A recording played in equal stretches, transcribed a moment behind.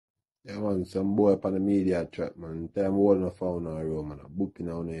Yeah, man, some boy up on the media track, man. Time holding a phone on room, man.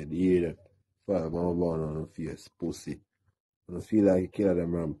 Booking on the head, hear that. Fire, man, born on the face, pussy. I feel like you kill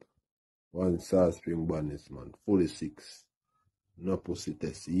them ramp. One South Spring badness, man. Fully 6. No pussy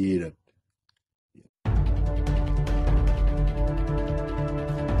test, you hear that.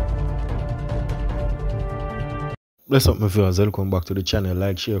 Bless up my viewers, welcome back to the channel.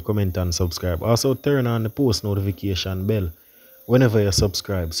 Like, share, comment and subscribe. Also turn on the post notification bell whenever you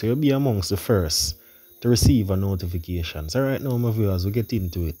subscribe so you'll be amongst the first to receive a notification. So right now my viewers, we get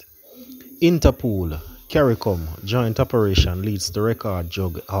into it. Interpol, CARICOM, joint operation leads to record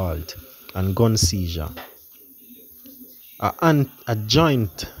drug halt and gun seizure. A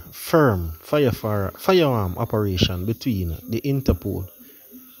joint firm firearm operation between the Interpol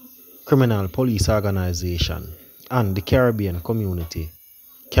Criminal Police Organization and the Caribbean Community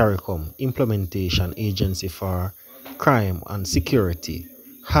CARICOM Implementation Agency for Crime and Security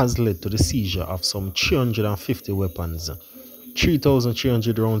has led to the seizure of some 350 weapons,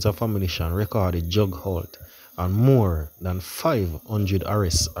 3,300 rounds of ammunition, recorded drug halt, and more than 500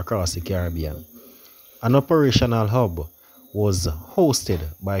 arrests across the Caribbean. An operational hub was hosted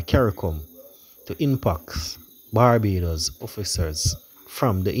by CARICOM to impact Barbados officers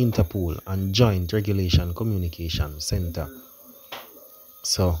from the Interpol and Joint Regulation Communication Center.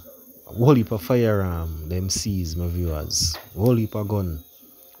 So, a whole heap of firearm them seize, my viewers. A whole heap of gun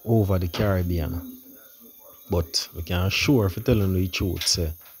over the Caribbean. But we can assure, if you tell them the truth,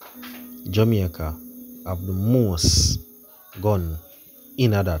 say Jamaica have the most gun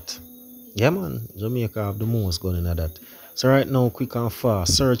in that. Yeah, man, Jamaica have the most gun in that. So right now, quick and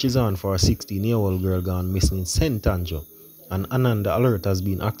fast, search is on for a 16-year-old girl gone missing in St. Andrew. An Ananda alert has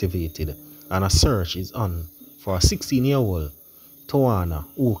been activated, and a search is on for a 16-year-old Tawana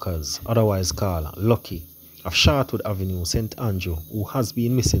Ukas, otherwise called Lucky, of Shartwood Avenue, St. Andrew, who has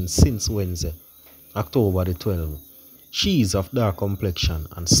been missing since Wednesday, October the 12th. She is of dark complexion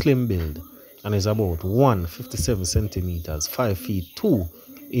and slim build and is about 157 centimeters, 5 feet 2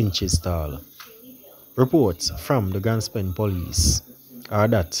 inches tall. Reports from the Gunm police are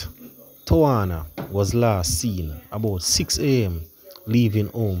that Tawana was last seen about 6 a.m. leaving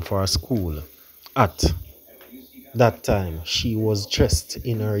home for school. At that time, she was dressed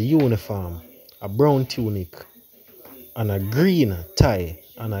in her uniform, a brown tunic and a green tie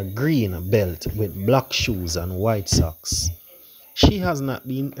and a green belt with black shoes and white socks. She has not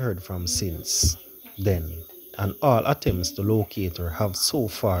been heard from since then, and all attempts to locate her have so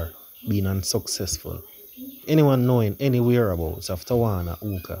far been unsuccessful. Anyone knowing any whereabouts of Tawana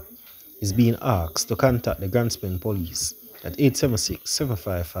Uka is being asked to contact the Gunm police at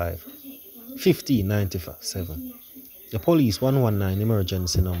 876-755-1597. The police 119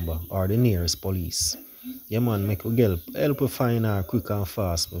 emergency number or the nearest police. Yeah, man, make we help we find her quick and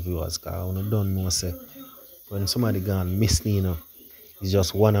fast, my viewers, because I don't know, say, when somebody gone missing, you know, it's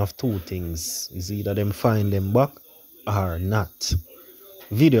just one of two things. It's either them find them back or not.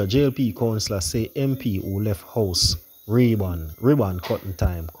 Video JLP councillor say MP who left house ribbon cutting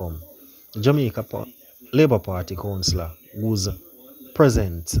time come. Jamaica Labour Party councillor was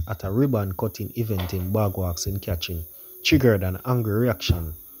present at a ribbon cutting event in Bagwax in Catching triggered an angry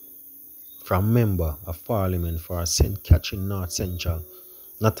reaction from Member of Parliament for St. Catherine North Central,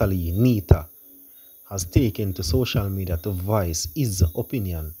 Natalie Nita, has taken to social media to voice his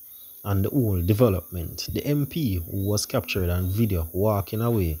opinion on the whole development. The MP, who was captured on video walking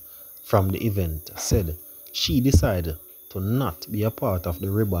away from the event, said she decided to not be a part of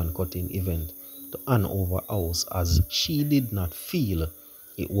the ribbon cutting event to Hanover House as she did not feel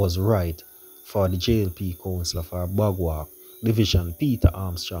it was right for the JLP councillor for Bagwalk Division Peter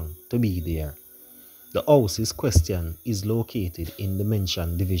Armstrong to be there. The house's question is located in the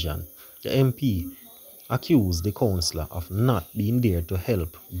mentioned division. The MP accused the councillor of not being there to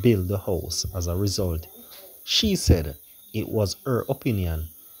help build the house. As a result, she said it was her opinion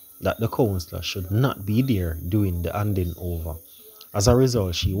that the councillor should not be there doing the handing over. As a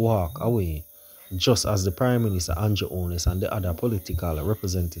result, she walked away just as the Prime Minister Andrew Holness and the other political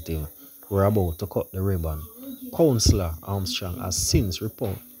representative were about to cut the ribbon. Councillor Armstrong has since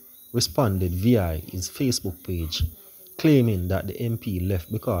responded via his Facebook page, claiming that the MP left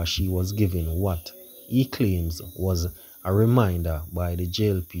because she was given what he claims was a reminder by the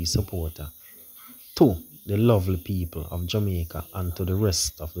JLP supporter to the lovely people of Jamaica and to the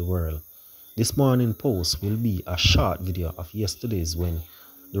rest of the world. This morning post will be a short video of yesterday's when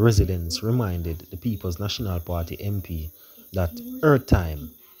the residents reminded the People's National Party MP that her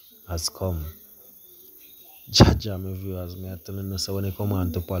time has come. Jaja, my viewers, me are telling you, so when it comes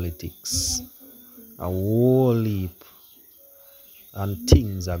on to politics, a whole heap And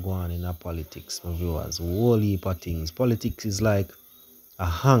things are going on in our politics, my viewers. Whole heap of things. Politics is like a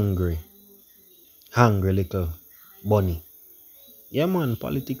hungry little bunny. Yeah, man,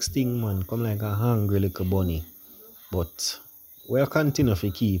 politics thing, man, come like a hungry little bunny. But we'll continue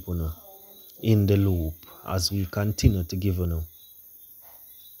to keep in the loop as we continue to give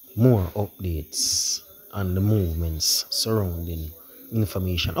more updates on the movements surrounding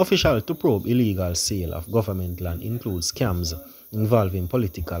information. Official to probe illegal sale of government land includes scams involving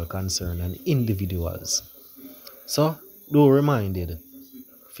political concern and individuals. So, do reminded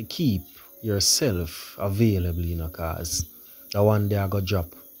to keep yourself available, cause that one day I got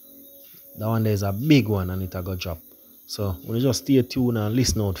drop. That one there is a big one and it I got drop. So, we just stay tuned and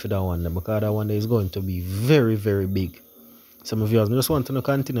listen out for that one because that one there is going to be very, very big. Some of you just want to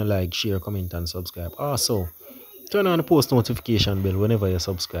continue like, share, comment and subscribe. Also, turn on the post notification bell whenever you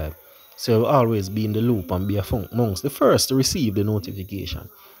subscribe. So you'll always be in the loop and be amongst the first to receive the notification.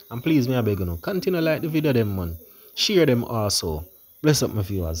 And please, may I beg you, continue like the video them, man. Share them also. Bless up my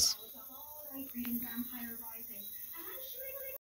viewers.